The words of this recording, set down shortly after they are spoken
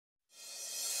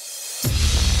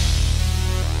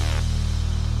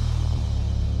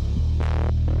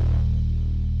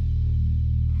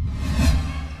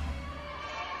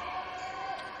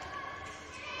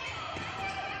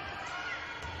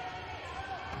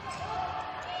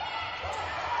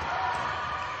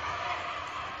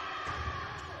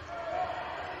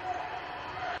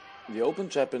The Open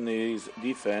Japanese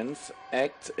defense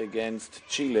acts against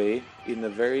Chile in a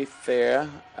very fair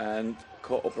and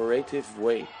cooperative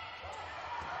way.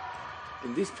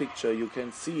 In this picture you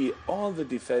can see all the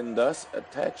defenders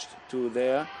attached to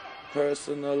their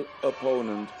personal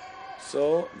opponent,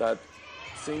 so that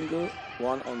single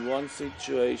one-on-one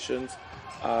situations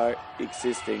are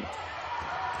existing.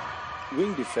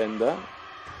 Wing defender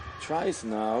tries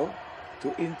now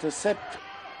to intercept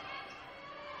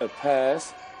a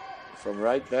pass from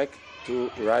right back to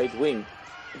right wing.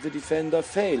 The defender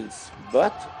fails,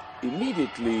 but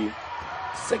immediately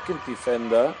second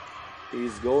defender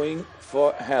is going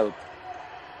for help.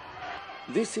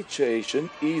 This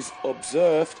situation is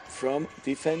observed from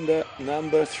defender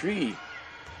number 3,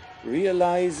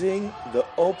 realizing the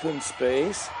open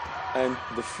space and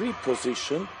the free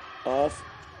position of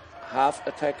half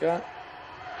attacker.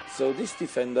 So this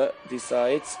defender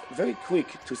decides very quick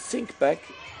to sink back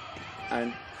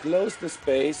and close the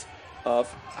space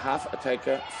of half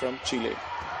attacker from Chile.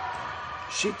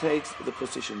 She takes the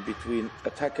position between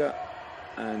attacker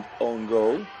and own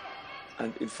goal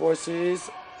and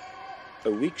enforces a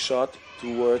weak shot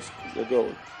towards the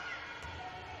goal.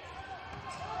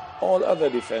 All other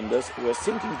defenders were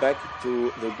sinking back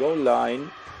to the goal line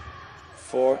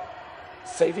for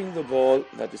saving the ball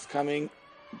that is coming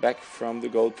back from the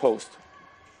goal post.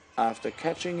 After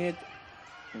catching it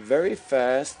very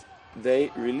fast,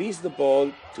 they release the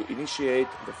ball to initiate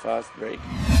the fast break.